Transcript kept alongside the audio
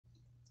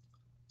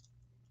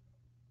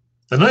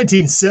The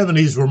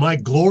 1970s were my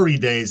glory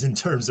days in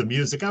terms of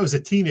music. I was a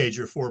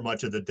teenager for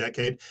much of the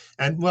decade.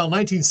 And well,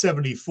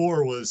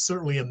 1974 was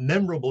certainly a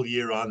memorable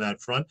year on that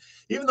front,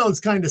 even though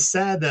it's kind of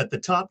sad that the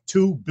top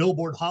two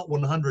Billboard Hot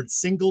 100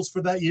 singles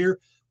for that year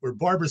were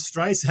Barbra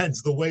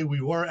Streisand's The Way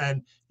We Were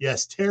and,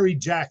 yes, Terry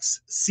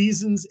Jack's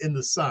Seasons in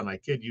the Sun. I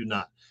kid you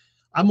not.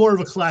 I'm more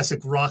of a classic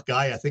rock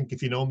guy. I think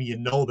if you know me, you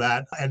know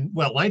that. And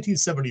well,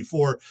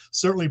 1974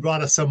 certainly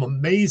brought us some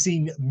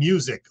amazing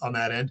music on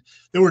that end.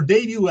 There were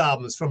debut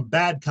albums from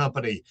Bad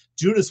Company,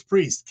 Judas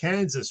Priest,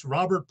 Kansas,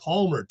 Robert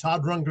Palmer,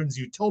 Todd Rundgren's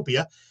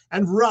Utopia,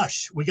 and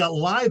Rush. We got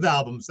live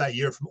albums that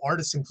year from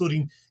artists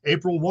including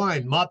April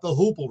Wine, Mott the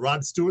Hoople,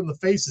 Rod Stewart and the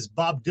Faces,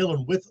 Bob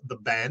Dylan with the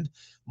band,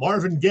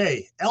 Marvin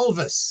Gaye,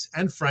 Elvis,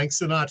 and Frank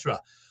Sinatra.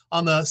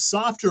 On the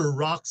softer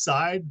rock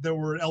side, there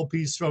were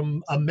LPs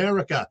from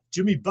America,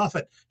 Jimmy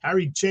Buffett,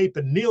 Harry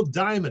Chapin, Neil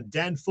Diamond,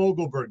 Dan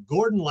Fogelberg,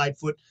 Gordon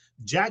Lightfoot,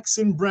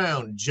 Jackson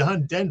Browne,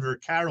 John Denver,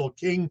 Carole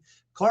King,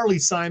 Carly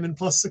Simon,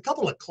 plus a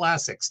couple of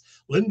classics.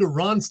 Linda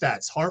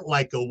Ronstadt's Heart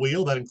Like a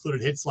Wheel, that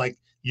included hits like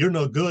You're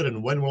No Good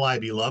and When Will I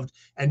Be Loved,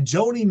 and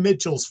Joni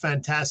Mitchell's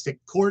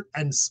fantastic Court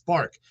and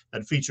Spark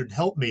that featured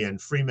Help Me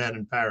and Free Man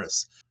in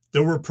Paris.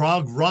 There were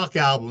prog rock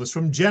albums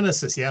from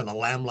Genesis, The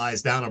Lamb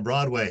Lies Down on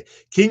Broadway,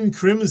 King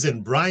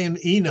Crimson, Brian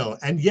Eno,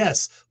 and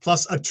yes,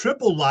 plus a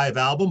triple live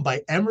album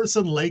by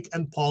Emerson, Lake,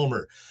 and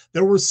Palmer.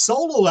 There were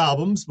solo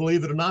albums,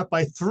 believe it or not,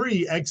 by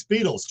three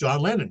ex-Beatles, John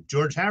Lennon,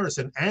 George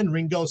Harrison, and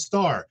Ringo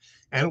Starr.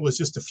 And it was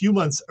just a few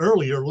months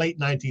earlier, late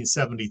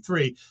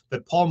 1973,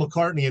 that Paul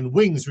McCartney and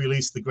Wings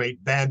released the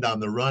great Band on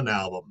the Run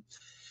album.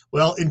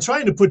 Well, in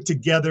trying to put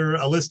together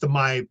a list of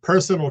my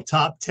personal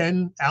top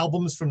 10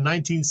 albums from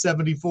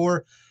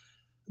 1974,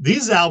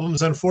 these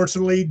albums,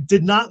 unfortunately,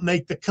 did not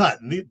make the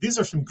cut. And these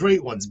are some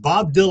great ones.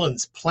 Bob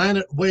Dylan's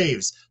Planet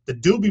Waves, the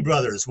Doobie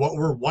Brothers, What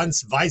Were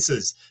Once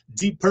Vices,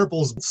 Deep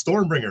Purple's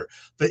Stormbringer,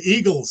 the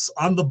Eagles,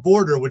 On the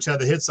Border, which had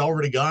the hits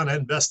Already Gone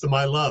and Best of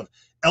My Love,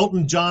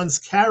 Elton John's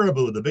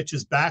Caribou, The Bitch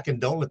Is Back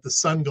and Don't Let the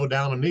Sun Go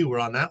Down on Me, were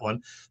on that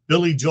one.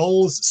 Billy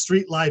Joel's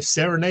Street Life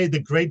Serenade, The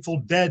Grateful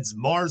Dead's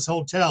Mars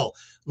Hotel.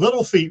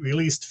 Little Feat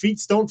released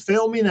Feats Don't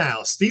Fail Me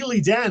Now.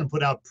 Steely Dan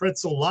put out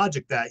Pretzel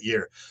Logic that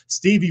year.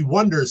 Stevie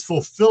Wonder's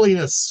Fulfilling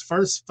Us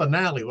First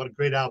Finale. What a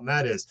great album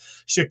that is.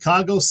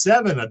 Chicago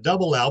 7, a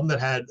double album that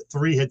had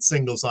 3 hit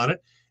singles on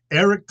it.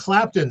 Eric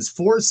Clapton's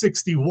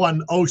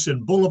 461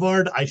 Ocean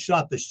Boulevard, I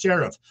Shot the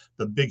Sheriff,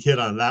 the big hit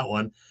on that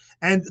one.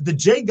 And the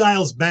Jay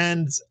Giles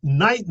Band's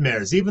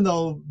Nightmares, even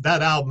though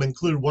that album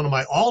included one of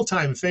my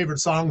all-time favorite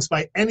songs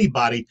by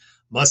anybody,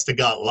 Must Have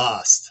Got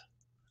Lost.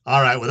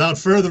 All right, without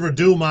further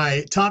ado,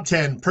 my top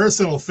 10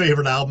 personal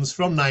favorite albums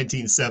from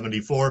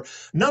 1974.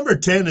 Number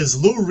 10 is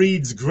Lou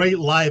Reed's great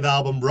live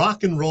album,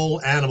 Rock and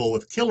Roll Animal,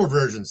 with killer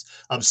versions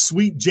of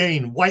Sweet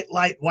Jane, White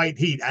Light, White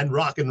Heat, and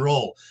Rock and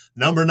Roll.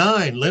 Number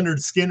 9, Lynyrd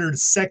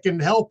Skynyrd's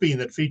Second Helping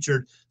that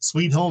featured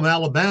Sweet Home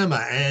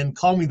Alabama and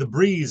Call Me the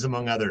Breeze,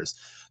 among others.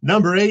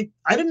 Number 8,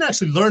 I didn't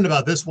actually learn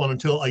about this one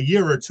until a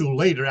year or two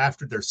later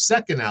after their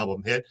second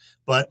album hit,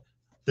 but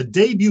the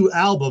debut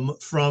album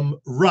from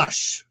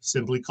Rush,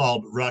 simply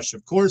called Rush,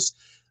 of course.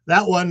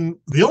 That one,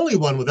 the only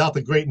one without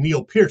the great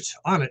Neil Peart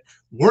on it,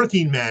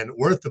 Working Man,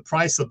 worth the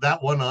price of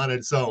that one on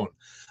its own.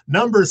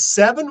 Number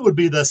 7 would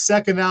be the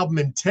second album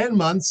in 10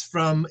 months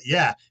from,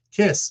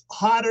 Kiss,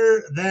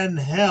 Hotter Than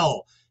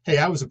Hell. Hey,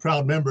 I was a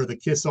proud member of the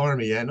Kiss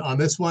Army, and on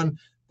this one,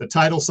 the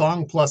title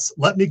song plus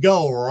Let Me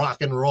Go,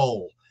 Rock and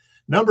Roll.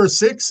 Number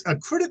 6, a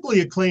critically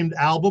acclaimed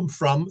album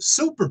from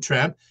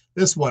Supertramp.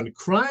 This one,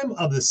 Crime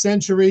of the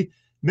Century.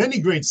 Many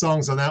great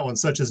songs on that one,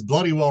 such as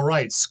Bloody Well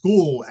Right,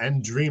 School,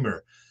 and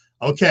Dreamer.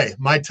 Okay,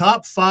 my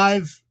top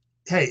 5,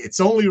 hey, it's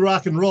only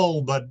rock and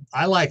roll, but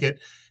I like it.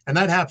 And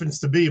that happens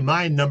to be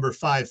my number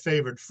 5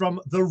 favorite from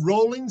the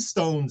Rolling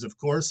Stones, of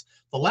course.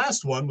 The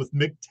last one with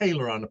Mick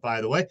Taylor on it,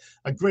 by the way.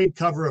 A great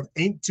cover of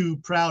Ain't Too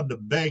Proud to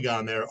Beg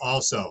on there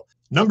also.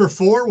 Number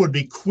 4 would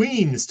be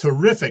Queen's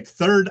terrific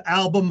third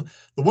album,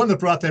 the one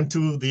that brought them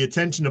to the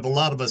attention of a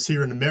lot of us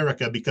here in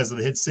America because of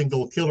the hit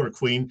single Killer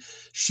Queen.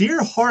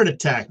 Sheer Heart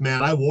Attack,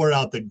 man, I wore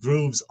out the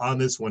grooves on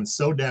this one.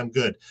 So damn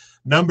good.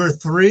 Number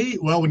 3,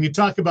 well, when you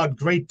talk about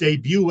great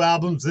debut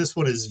albums, this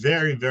one is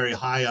very, very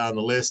high on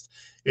the list.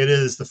 It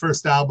is the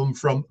first album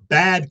from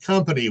Bad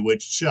Company,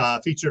 which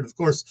featured, of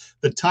course,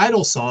 the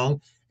title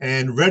song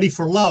and Ready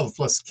for Love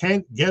plus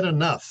Can't Get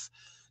Enough.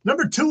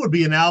 Number 2 would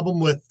be an album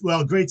with,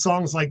 well, great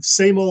songs like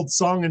Same Old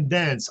Song and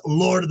Dance,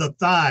 Lord of the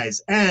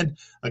Thighs, and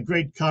a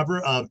great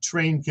cover of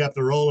Train Kept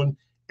a Rollin',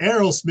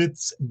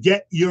 Aerosmith's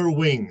Get Your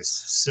Wings.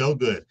 So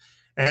good.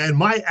 And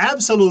my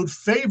absolute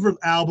favorite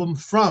album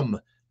from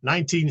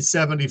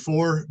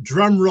 1974,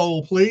 drum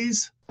roll,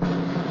 please.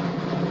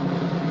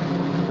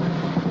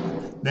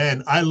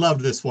 Man, I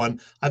loved this one.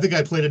 I think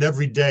I played it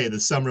every day the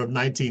summer of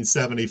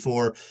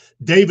 1974.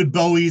 David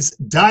Bowie's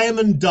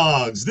Diamond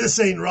Dogs. This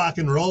ain't rock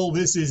and roll.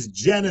 This is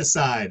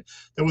genocide.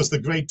 There was the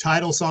great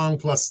title song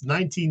plus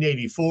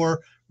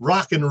 1984,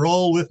 Rock and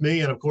Roll with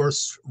Me, and of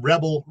course,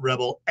 Rebel,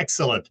 Rebel,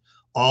 excellent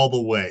all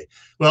the way.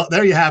 Well,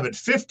 there you have it.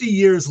 50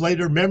 years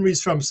later,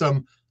 memories from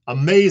some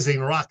amazing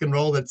rock and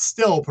roll that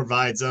still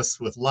provides us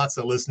with lots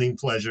of listening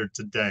pleasure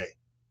today.